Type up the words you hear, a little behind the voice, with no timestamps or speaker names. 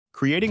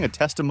Creating a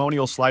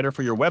testimonial slider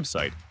for your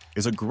website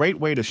is a great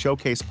way to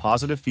showcase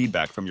positive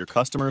feedback from your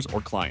customers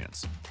or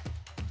clients.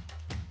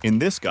 In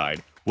this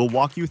guide, we'll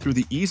walk you through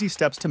the easy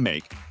steps to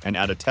make and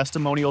add a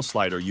testimonial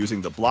slider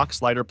using the Block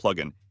Slider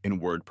plugin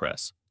in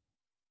WordPress.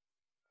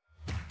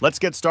 Let's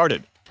get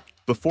started.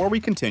 Before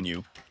we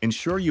continue,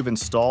 ensure you've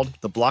installed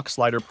the Block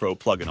Slider Pro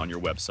plugin on your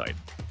website.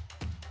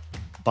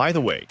 By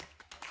the way,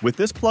 with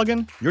this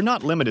plugin, you're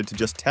not limited to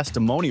just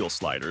testimonial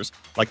sliders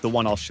like the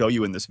one I'll show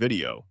you in this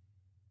video.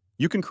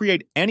 You can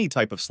create any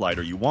type of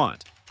slider you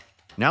want.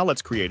 Now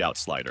let's create out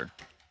slider.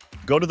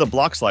 Go to the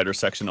Block Slider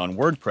section on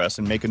WordPress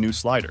and make a new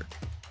slider.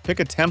 Pick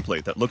a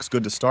template that looks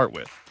good to start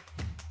with.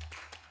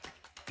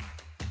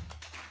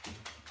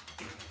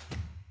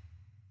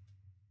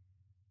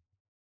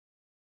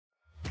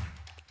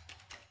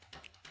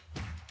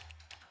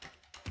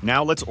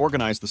 Now let's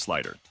organize the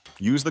slider.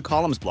 Use the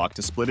columns block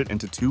to split it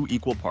into 2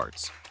 equal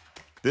parts.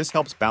 This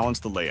helps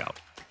balance the layout.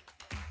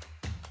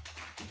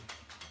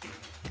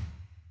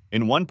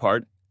 In one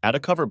part, add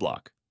a cover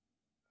block.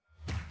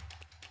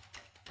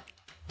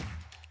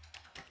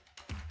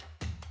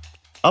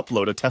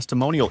 Upload a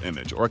testimonial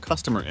image or a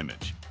customer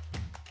image.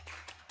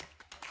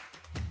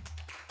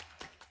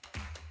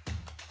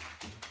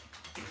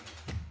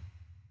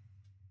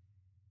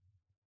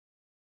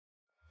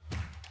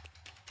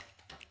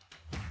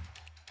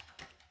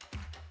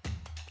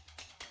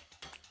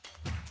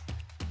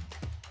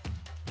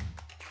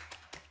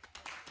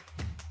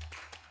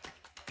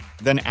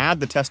 Then add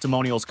the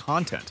testimonial's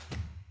content.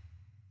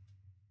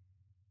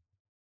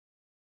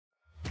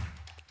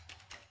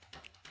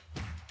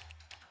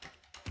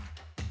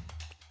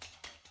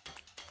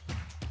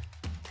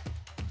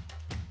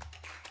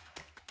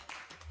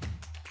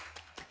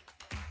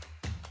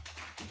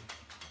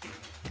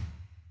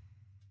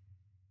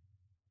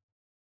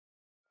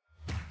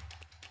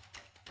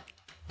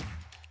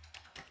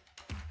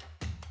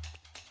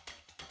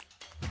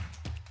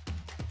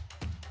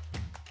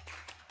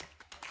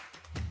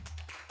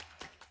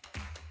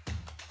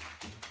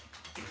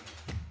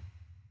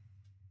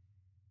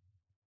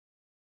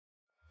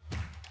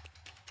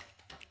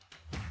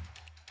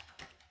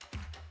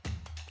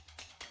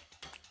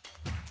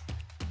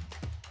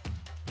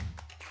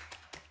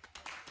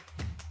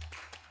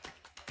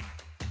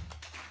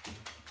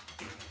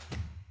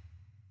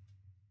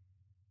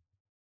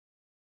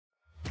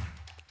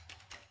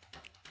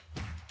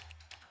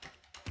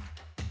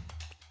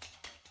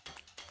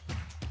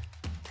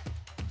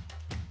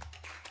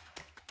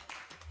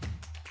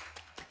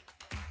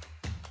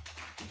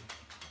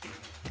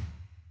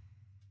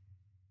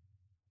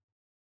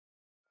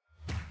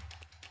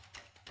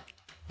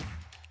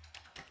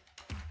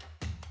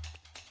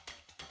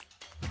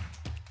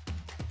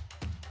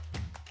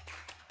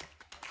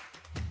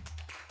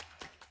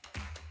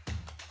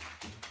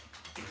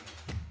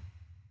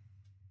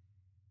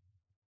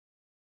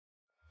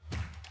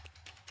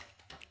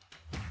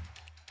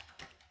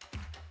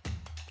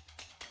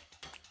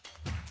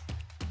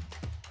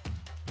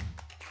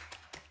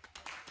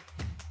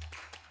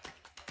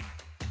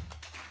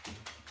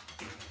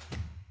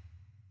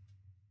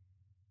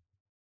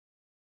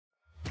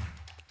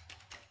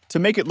 To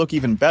make it look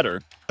even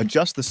better,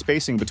 adjust the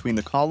spacing between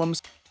the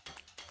columns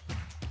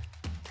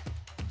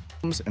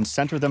and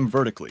center them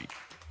vertically.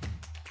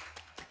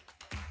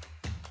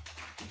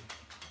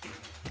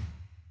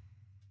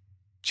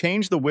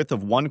 Change the width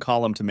of one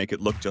column to make it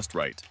look just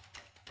right.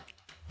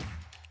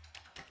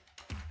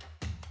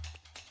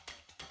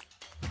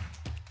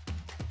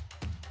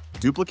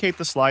 Duplicate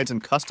the slides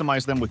and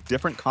customize them with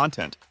different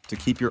content to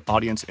keep your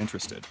audience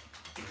interested.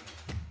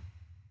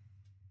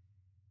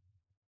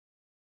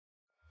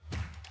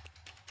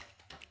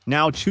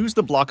 Now choose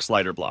the Block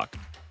Slider block.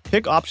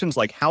 Pick options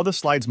like how the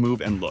slides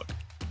move and look.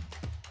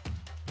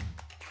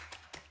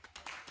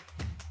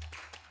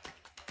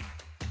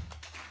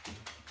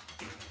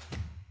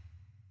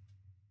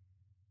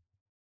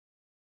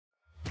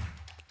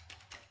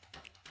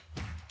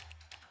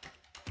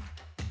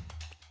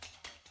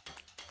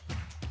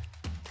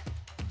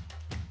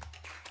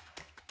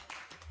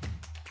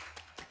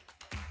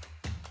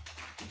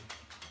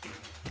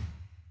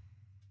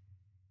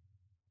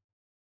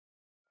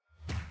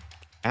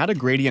 Add a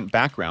gradient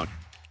background.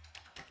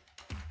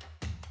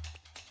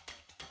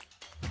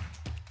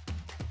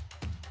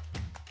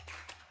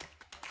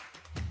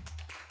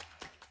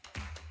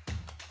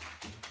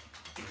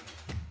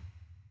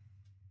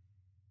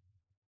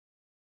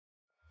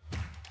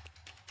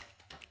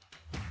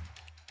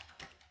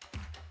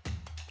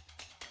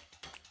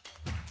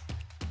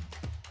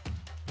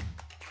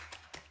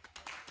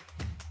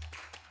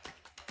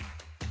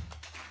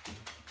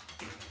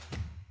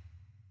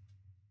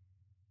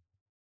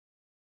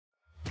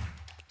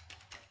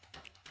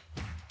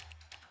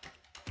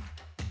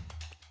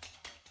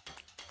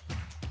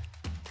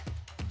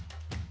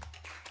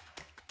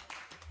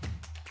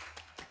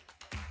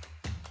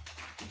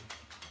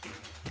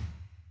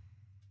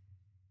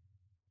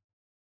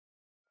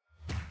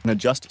 and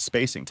adjust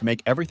spacing to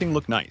make everything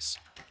look nice.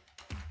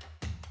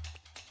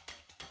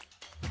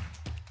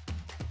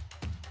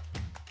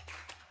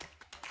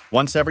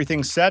 Once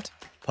everything's set,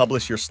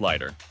 publish your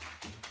slider.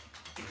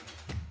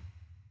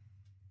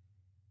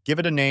 Give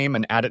it a name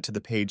and add it to the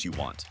page you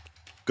want.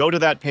 Go to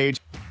that page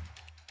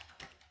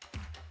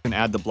and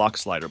add the block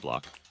slider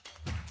block.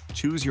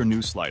 Choose your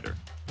new slider.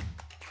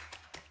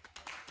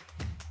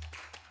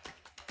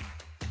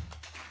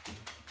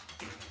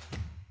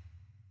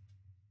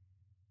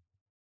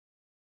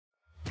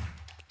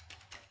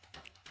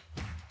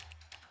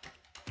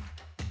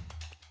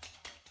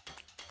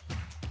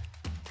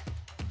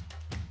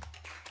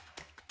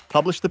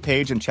 Publish the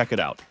page and check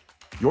it out.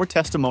 Your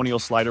testimonial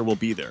slider will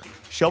be there,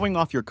 showing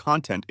off your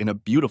content in a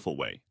beautiful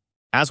way.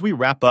 As we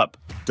wrap up,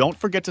 don't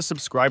forget to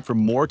subscribe for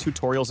more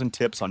tutorials and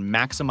tips on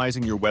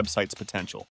maximizing your website's potential.